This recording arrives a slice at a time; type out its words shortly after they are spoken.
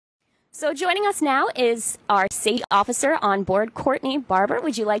So joining us now is our safety officer on board, Courtney Barber.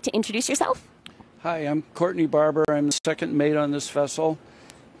 Would you like to introduce yourself? Hi, I'm Courtney Barber. I'm the second mate on this vessel,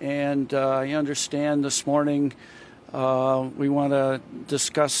 and I understand this morning we want to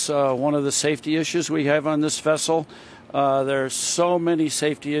discuss one of the safety issues we have on this vessel. There's so many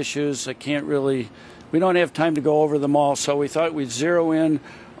safety issues, we don't have time to go over them all, so we thought we'd zero in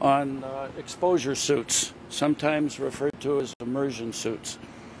on exposure suits, sometimes referred to as immersion suits.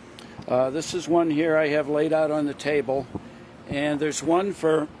 This is one here I have laid out on the table, and there's one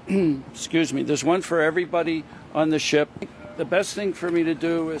for, excuse me, there's one for everybody on the ship. The best thing for me to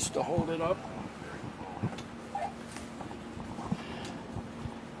do is to hold it up.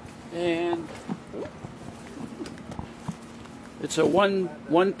 And it's a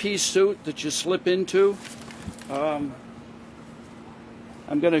one-piece suit that you slip into. I'm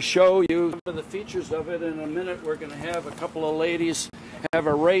going to show you the features of it in a minute. We're going to have a couple of ladies have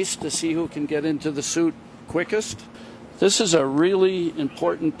a race to see who can get into the suit quickest. This is a really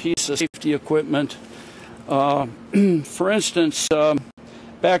important piece of safety equipment. For instance,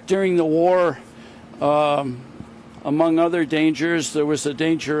 back during the war, among other dangers, there was the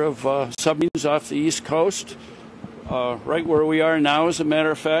danger of submarines off the East Coast, right where we are now, as a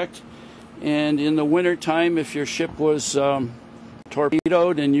matter of fact. And in the wintertime, if your ship was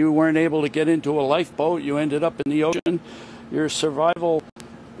torpedoed and you weren't able to get into a lifeboat, you ended up in the ocean. Your survival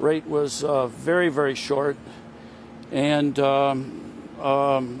rate was very, very short, and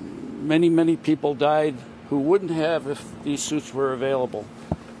many people died who wouldn't have if these suits were available.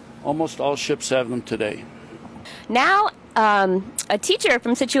 Almost all ships have them today. Now, a teacher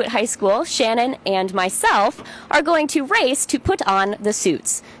from Scituate High School, Shannon, and myself are going to race to put on the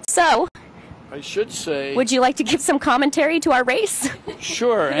suits. So, I should say, would you like to give some commentary to our race?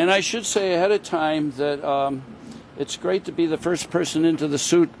 Sure, and I should say ahead of time that it's great to be the first person into the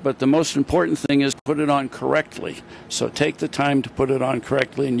suit, but the most important thing is put it on correctly. So take the time to put it on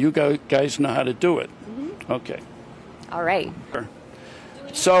correctly, and you guys know how to do it. Mm-hmm. Okay. All right.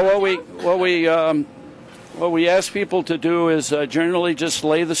 So what we ask people to do is generally just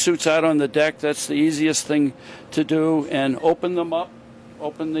lay the suits out on the deck. That's the easiest thing to do, and open them up.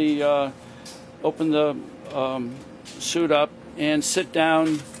 Open the suit up and sit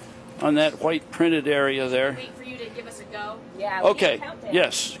down on that white printed area there. Wait for you to give us a go. Yeah. Okay.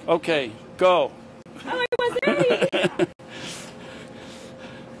 Yes. Okay. Go. Oh, I wasn't ready.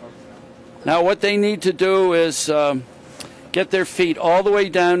 Now, what they need to do is get their feet all the way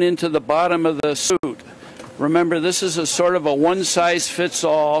down into the bottom of the suit. Remember, this is a sort of a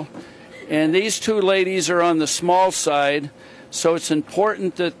one-size-fits-all, and these two ladies are on the small side, so it's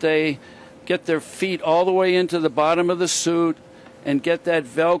important that they get their feet all the way into the bottom of the suit and get that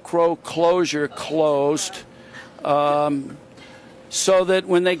Velcro closure closed, so that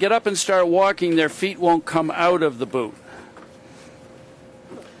when they get up and start walking, their feet won't come out of the boot.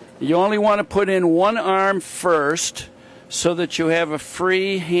 You only want to put in one arm first so that you have a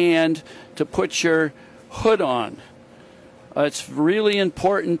free hand to put your hood on. It's really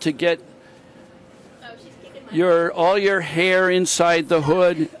important to get all your hair inside the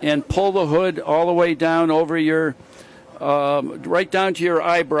hood and pull the hood all the way down over your right down to your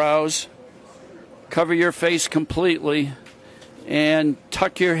eyebrows. Cover your face completely and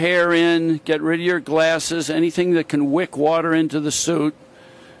tuck your hair in. Get rid of your glasses, anything that can wick water into the suit.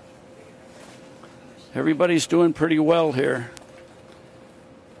 Everybody's doing pretty well here.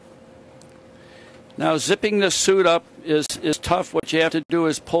 Now, zipping the suit up is tough. What you have to do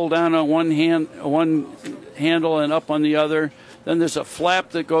is pull down on one handle and up on the other. Then there's a flap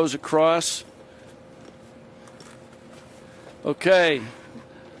that goes across. Okay.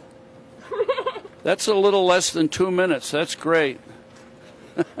 That's a little less than 2 minutes. That's great.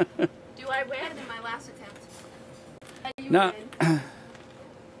 Do I win in my last attempt? Now,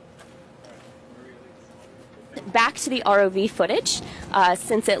 back to the ROV footage,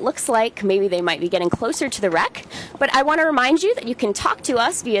 since it looks like maybe they might be getting closer to the wreck. But I want to remind you that you can talk to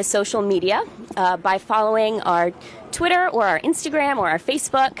us via social media by following our Twitter or our Instagram or our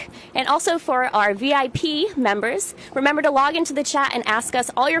Facebook. And also for our VIP members, remember to log into the chat and ask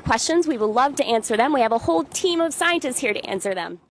us all your questions. We would love to answer them. We have a whole team of scientists here to answer them.